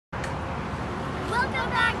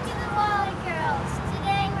Welcome back to the Wallach Girls.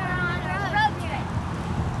 Today we're on our road trip.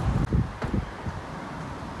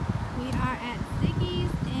 We are at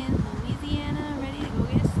Ziggy's in Louisiana, ready to go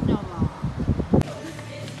get a snowball.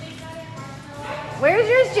 Where's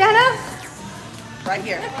yours, Jenna? Right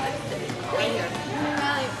here. Right here.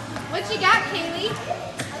 What you got, Kaylee?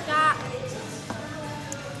 I got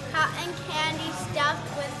cotton candy stuffed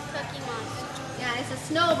with Cookie Monster. Yeah, it's a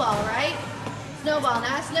snowball, right? Snowball,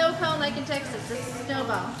 not a snow cone like in Texas. This is a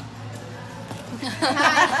snowball.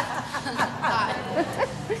 Hi.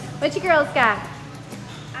 What you girls got?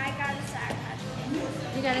 I got a Sour Patch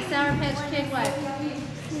Kid. You got a Sour Patch Kid what?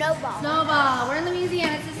 Snowball. Snowball. We're in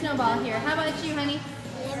Louisiana. It's a snowball here. How about you, honey?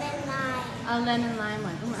 Lemon lime. A lemon lime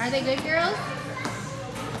one. Are they good, girls?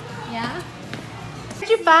 Yeah? What'd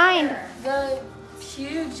you find? The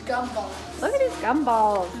huge gumballs. Look at these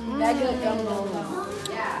gumballs. Mega gumballs.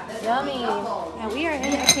 Yummy. Yeah, we are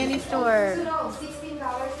in a candy store. $16.87.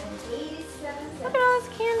 Look at all this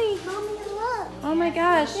candy. Mommy, look. Oh my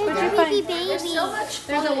gosh. What'd you There's a find? baby. There's so much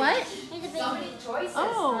fun. There's a what? There's a So baby. many choices.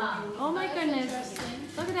 Oh my goodness.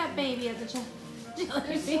 Look at that baby at the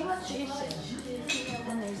jelly station.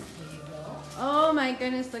 Oh my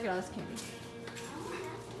goodness, look at all this candy.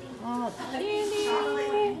 Oh, candy.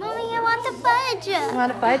 Mommy, I want the fudge. You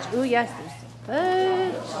want a fudge? Ooh, yes,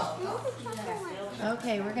 there's some fudge.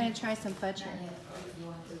 Okay, we're going to try some fudge here.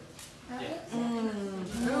 Ooh,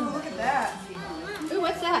 look at that. Ooh,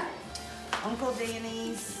 what's that? Uncle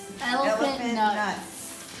Danny's Elephant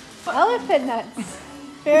nuts. Elephant nuts.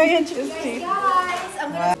 Very interesting. Guys,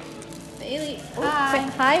 I'm gonna Bailey. Hi.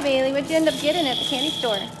 Hi, Bailey. What'd you end up getting at the candy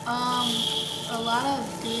store? a lot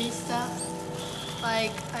of gooey stuff.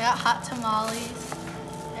 Like I got hot tamales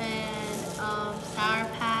and Sour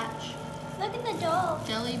Patch, Look at the doll.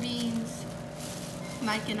 jelly beans,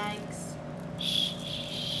 Mike and Ike's.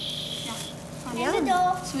 Yeah. And the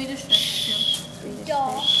doll. Swedish fish too.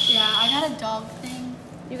 Doll. Yeah, I got a dog thing.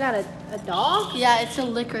 You got a dog? Yeah, it's a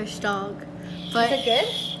licorice dog. But Is it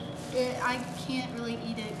good? I can't really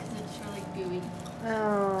eat it because it's really gooey.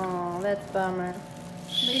 Oh, that's a bummer.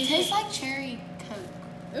 It tastes like cherry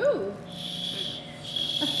Coke. Ooh.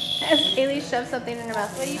 As Kaylee shoves something in her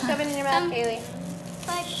mouth. What are you shoving in your mouth, Kaylee?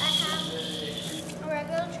 Like I have a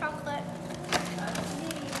regular chocolate.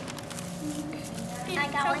 I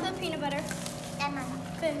got chocolate peanut butter. And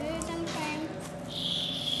fizz and cream.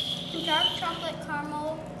 Dark chocolate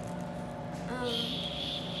caramel.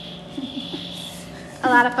 A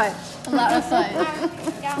lot of fudge. A lot of fun.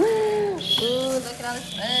 Yeah. Ooh, look at all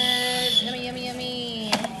this fudge. Yummy, yummy,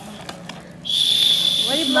 yummy.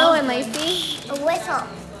 What are you blowing, Lacey? A whistle.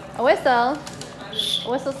 A whistle? A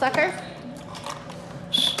whistle sucker?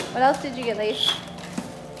 What else did you get, Lace?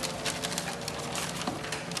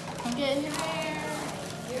 I'm getting your hair.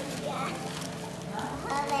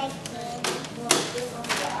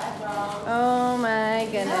 Oh my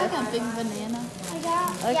Is that goodness. like a big banana?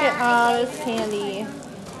 Look at all this candy.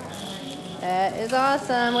 That is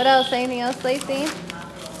awesome. What else? Anything else, Lacey?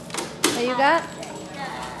 That you got?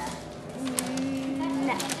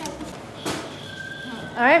 No.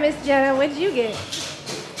 All right, Miss Jenna, what did you get?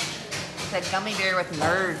 It's a gummy bear with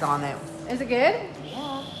nerds on it. Is it good?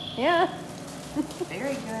 Yeah. Yeah.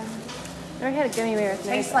 Very good. Never had a gummy bear with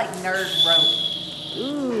Tastes nerds. like nerd rope.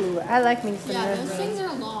 Ooh, I like me some Yeah, nerds. those things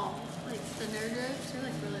are long. Like the nerd ropes, they're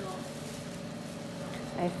like really long.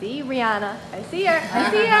 I see you, Rihanna. I see her. I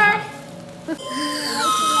see her.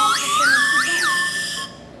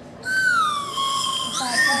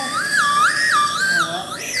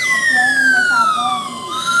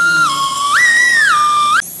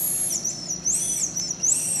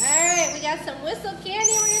 All right, we got some whistle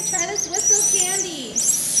candy. We're gonna try this whistle candy.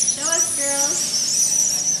 Show us, girls.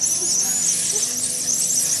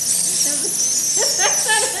 That's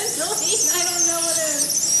not annoying. I don't know what it is.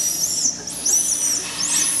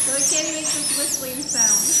 So the candy makes this whistling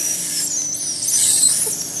sound.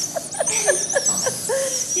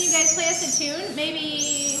 Can you guys play us a tune?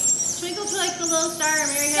 Maybe Twinkle Like the Little Star or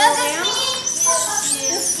Mary Had a Lamb?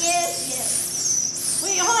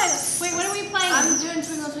 Wait, hold on. Wait, what are we playing? I'm doing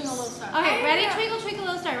Twinkle Twinkle Little Star. Okay, ready? Twinkle, twinkle,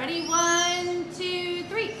 little star. Ready? 1, 2,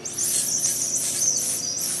 3.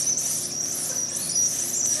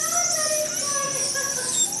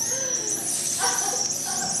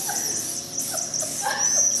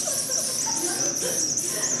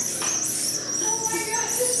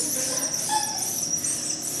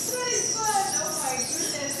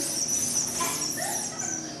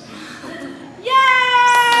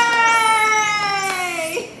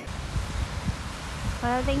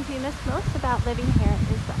 One of the things we miss most about living here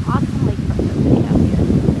is the awesome lakefront that we have here.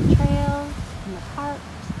 The trails and the parks.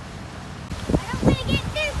 I don't want to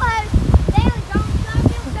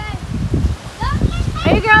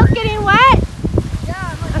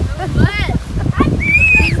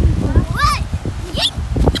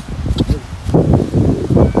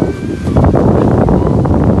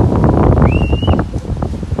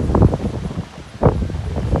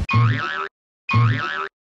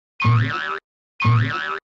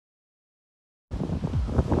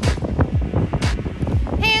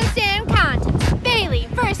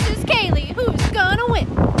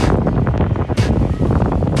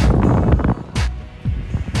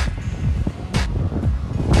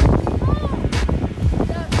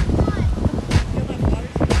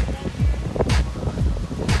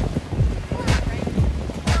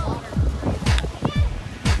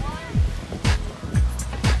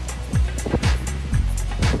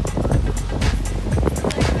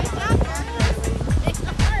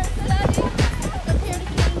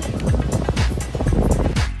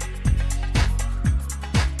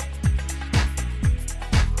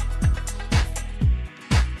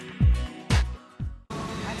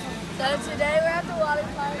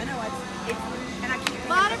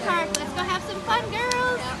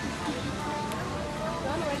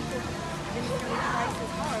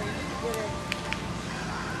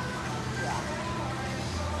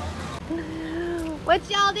What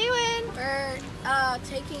y'all doing? We're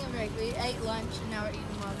taking a break. We ate lunch and now we're eating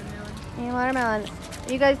watermelon. Eating watermelon.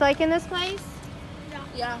 Are you guys liking this place?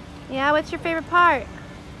 Yeah. Yeah, what's your favorite part?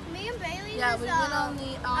 Me and Bailey Yeah, we went on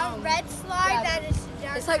the a red slide that is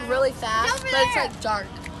dark. It's like really fast, but it's like dark.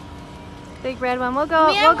 Big red one. We'll go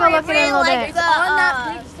look at it in a little bit. It's on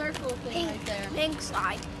that big circle thing right there. Pink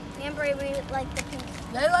slide. Me and Bailey like the pink.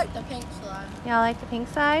 They like the pink slide. Y'all like the pink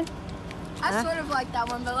side? I sort of like that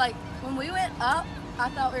one, but like when we went up, I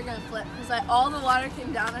thought we were gonna flip because like all the water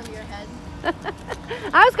came down on your head.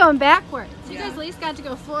 I was going backwards. You guys at least got to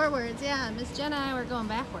go forwards. Yeah, Miss Jenna and I were going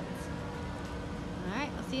backwards. All right,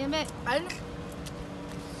 I'll see you in a bit.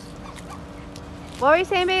 What were you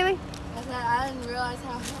saying, Bailey? I said I didn't realize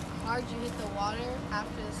how hard you hit the water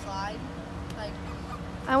after the slide. Like.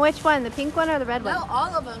 On which one? The pink one or the red one? No,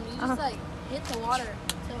 all of them. You just like hit the water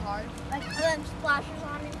so hard. Like then splashes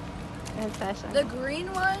on it. And special. The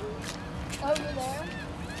green one over there,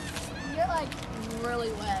 you get like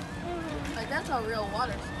really wet. Like that's how real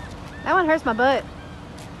water smells. That one hurts my butt.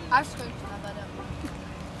 I scraped my butt up.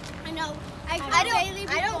 I know. I don't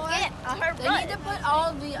get a hurt They butt. need to put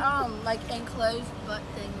all the like enclosed butt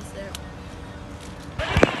things there.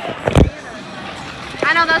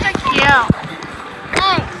 I know, those are cute.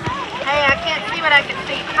 Hey, I can't see what I can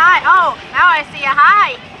see. Hi. Oh, now I see a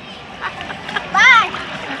hi. Bye.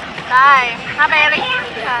 Hi. Hi, Bailey.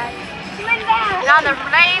 Bye. You're on the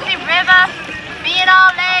lazy river, being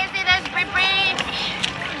all lazy. There's Bree.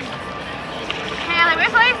 Haley,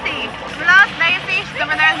 where's Lacey? We lost Lacey. She's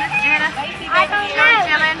over there with Miss Jenna. I don't know.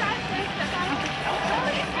 Chilling.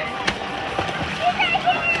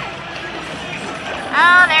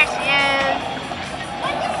 Oh, there she is.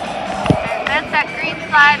 That's that green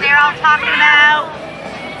slide they're all talking about.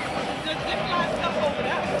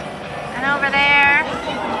 And over there,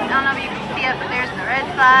 I don't know if you can see it, but there's the red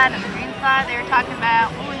slide and the green slide they were talking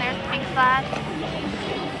about. Ooh, and there's the pink slide.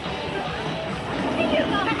 I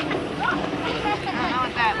don't know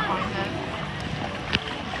what that one says.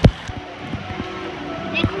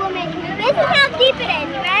 This is how deep it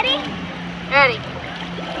is. You ready? Ready.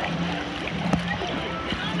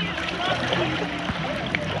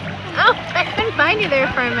 Oh, I couldn't find you there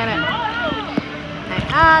for a minute.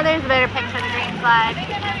 Ah, there's a better picture of the green slide.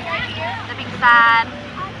 The pink side.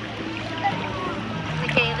 The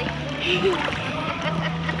Kaylee.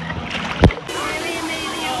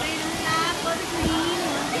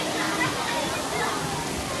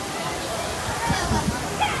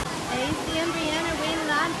 Lacey and Brianna waiting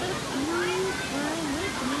on for the green slide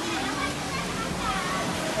with me.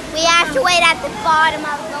 We have to wait at the bottom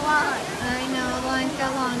of the line. I know, the lines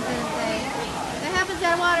got long today. That happens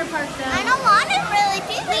at water parks though. I don't want to really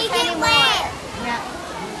do this anymore. Yeah.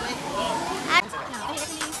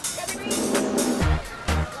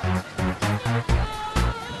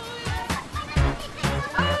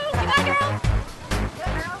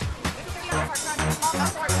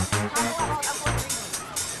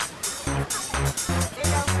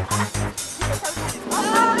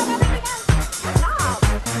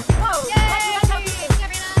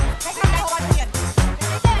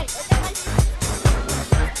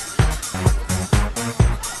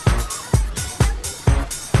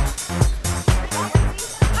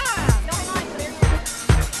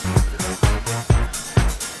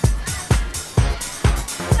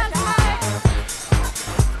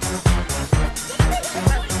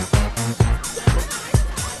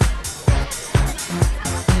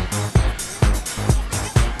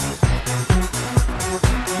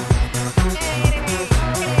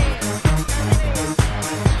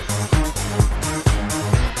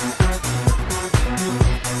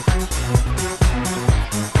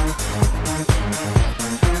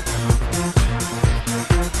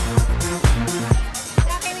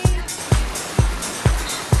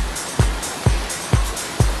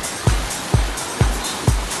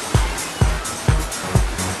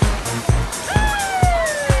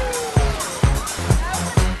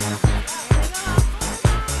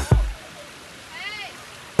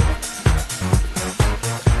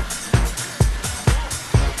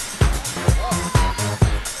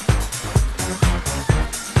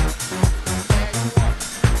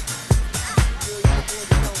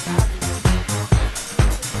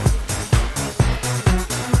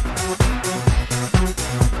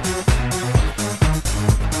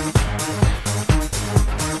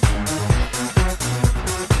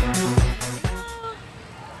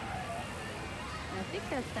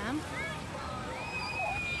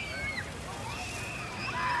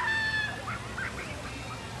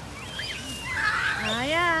 Oh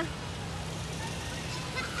yeah.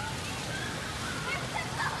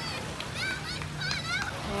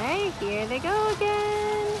 Hey. Here they go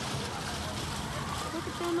again. Look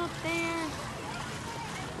at them up there.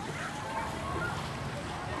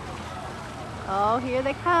 Oh, here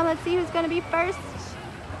they come. Let's see who's going to be first.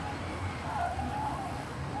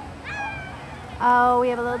 Oh, we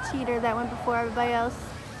have a little cheater that went before everybody else.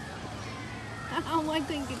 Oh, I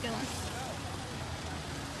couldn't get going.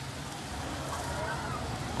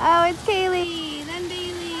 Oh, it's Kaylee, then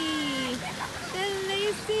Bailey, then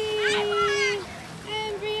Lacey,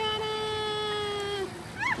 and Brianna.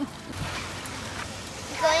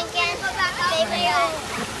 Going again. Favorite ride.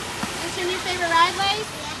 What's your new favorite ride, Lace?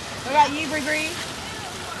 What about you, Bree?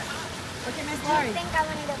 Look at Miss I Laurie. think I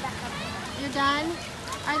want to go back up. You're done?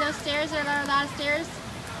 Are those stairs? Are there a lot of stairs?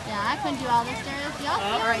 Yeah, I couldn't do all the stairs. Y'all see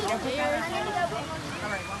all right, the stairs? I need to go back. All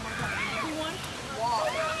right, one more time.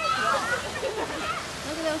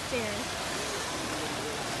 Look at those stairs.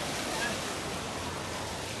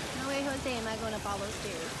 No way, Jose, am I going up all those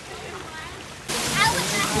stairs?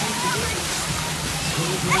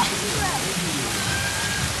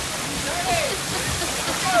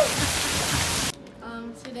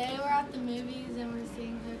 Today we're at the movies and we're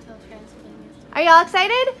seeing Hotel Transylvania. Are y'all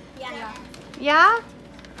excited? Yeah. Yeah?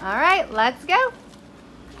 All right, let's go.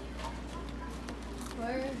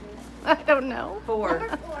 Where is it? I don't know. 4.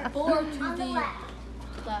 4 to the left.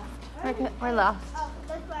 We're lost. Oh,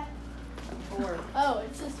 this way. 4. Oh,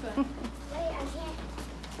 it's this way. Wait, I can't.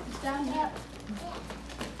 It's down here.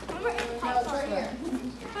 No, it's right here.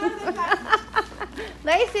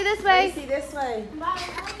 Lacey, this way. See this way.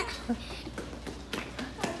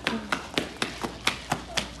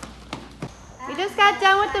 We just got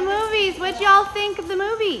done with the movies. What'd y'all think of the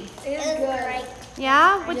movie? It was great.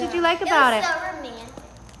 Yeah? What did you like about it? Summer man.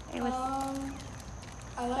 It was.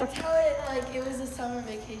 I liked how it was a summer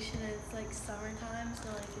vacation and it's like summertime, so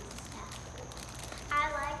like it's.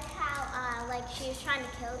 I liked how she was trying to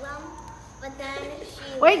kill them, but then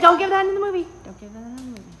she. Wait, don't give that in the movie. Don't give that in the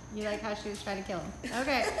movie. You like how she was trying to kill him.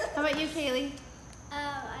 Okay. How about you, Kaylee?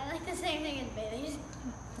 I like the same thing as Bailey's.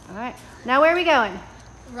 All right. Now where are we going?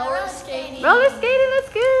 Roller skating. Roller skating. Let's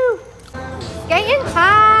go. Skating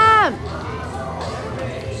time.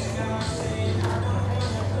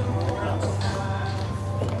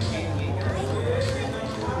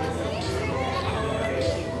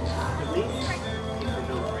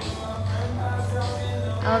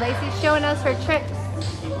 Oh, Lacey's showing us her tricks.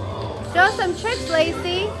 Show us some tricks,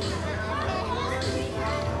 Lacey.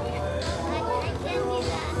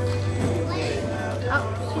 Oh,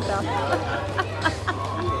 she fell.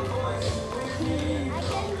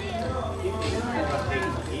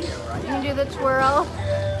 You can do the twirl.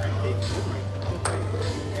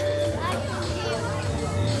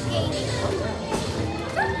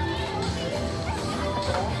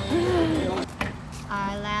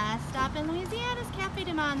 Our last stop in Louisiana is Cafe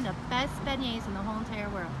du Monde, the best beignets in the whole entire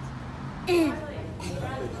world.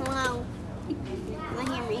 Hello. You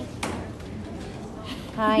hear me?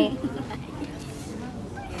 Hi.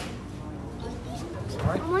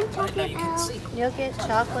 I want chocolate milk. You'll get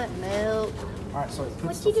chocolate milk. Alright, so it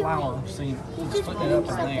puts What you the flour, doing? see, Just just putting it up in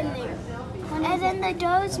something there. there. And then the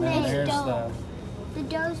dough's And then made. there's The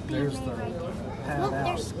dough's being there's made the right there. pad Look, out.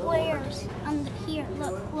 there's squares. Here,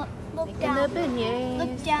 look In the down. beignets.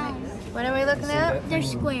 Look down. What are we looking See at? that There's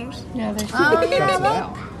thing squares. Oh, yeah, cuts it look.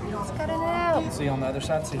 out. It's cutting it out. See on the other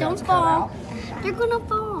side, see how Don't it's cut fall. out? They're gonna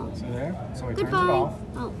fall. See there? So he turns it Goodbye. off.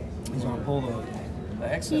 Oh, He's gonna pull the he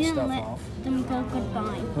excess didn't stuff let off. them go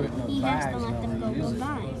goodbye. Put it in those He has to bags let and them go then reuse it.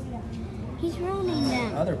 goodbye. He's ruining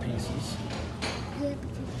them. Other pieces, Yeah,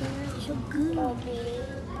 because they're so good.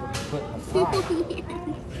 put in the fry.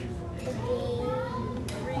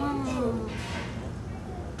 Oh.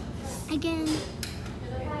 Again.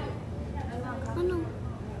 Oh no.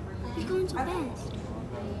 He's going so fast.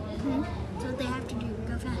 So they have to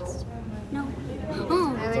go fast. No.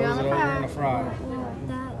 Oh. There we Throws go it on the over in fry. the fryer. Well,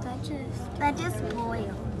 that just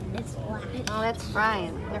boiled. It's flat. Oh, that's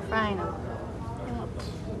frying. They're frying them.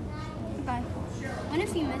 Goodbye. What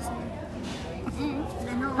if you miss him?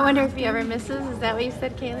 I wonder if he ever misses. Is that what you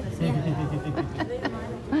said, Kayla?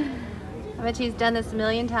 I bet she's done this a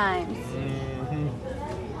million times.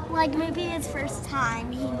 Like maybe his first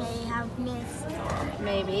time he may have missed.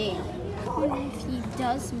 Maybe. What if he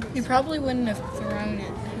does miss? He probably wouldn't have thrown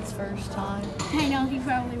it his first time. I know he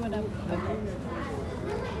probably would have.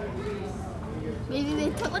 Maybe they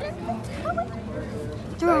put it.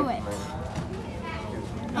 Throw it.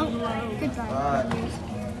 Oh, goodbye.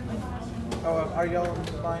 Oh, are y'all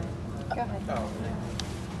fine? Go ahead. Oh.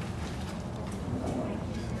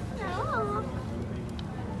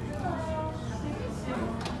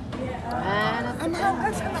 And I'm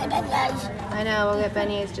hunger for my beignets. I know, we'll get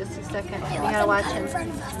beignets just a second. We gotta watch him.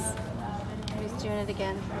 He's doing it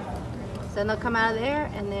again. So then they'll come out of there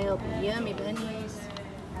and they'll be yummy beignets.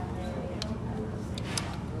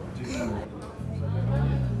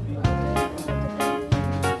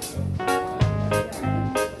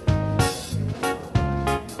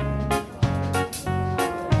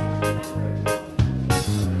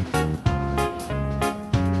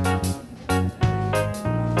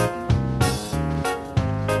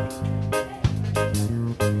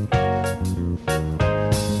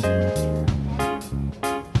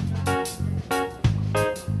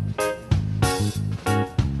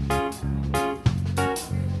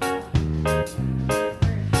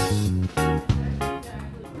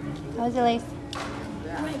 How's it, Lace?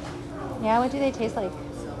 Yeah, what do they taste like?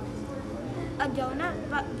 A donut,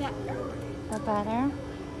 but better. But better?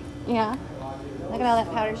 Yeah. Look at all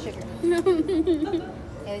that powdered sugar.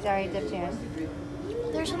 Yeah, he's already dipped in.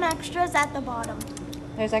 There's some extras at the bottom.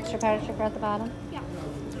 There's extra powdered sugar at the bottom. Yeah.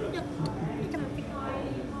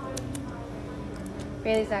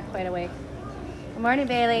 Bailey's not quite awake. Good morning,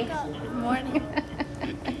 Bailey. Good morning.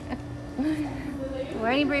 Good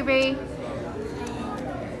morning, Bree Bree.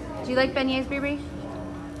 Do you like beignets, Bree Bree?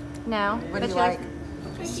 No. What do you But like?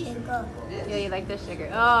 Sugar. Yeah, you like the sugar.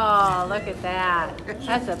 Oh, look at that.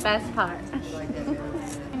 That's the best part.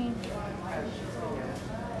 I mean,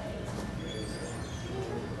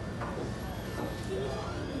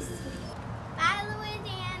 Bye,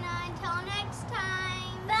 Louisiana. Until next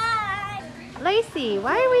time. Bye. Lacey,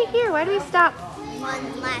 why are we here? Why do we stop?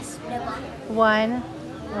 One last snowball. One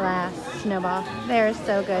last snowball. They're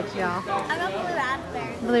so good, y'all. I got blue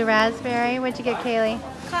raspberry. Blue raspberry. What'd you get, Kaylee?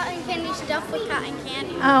 Cotton candy stuffed with cotton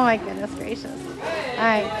candy. Oh my goodness gracious. All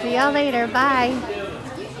right, see y'all later. Bye.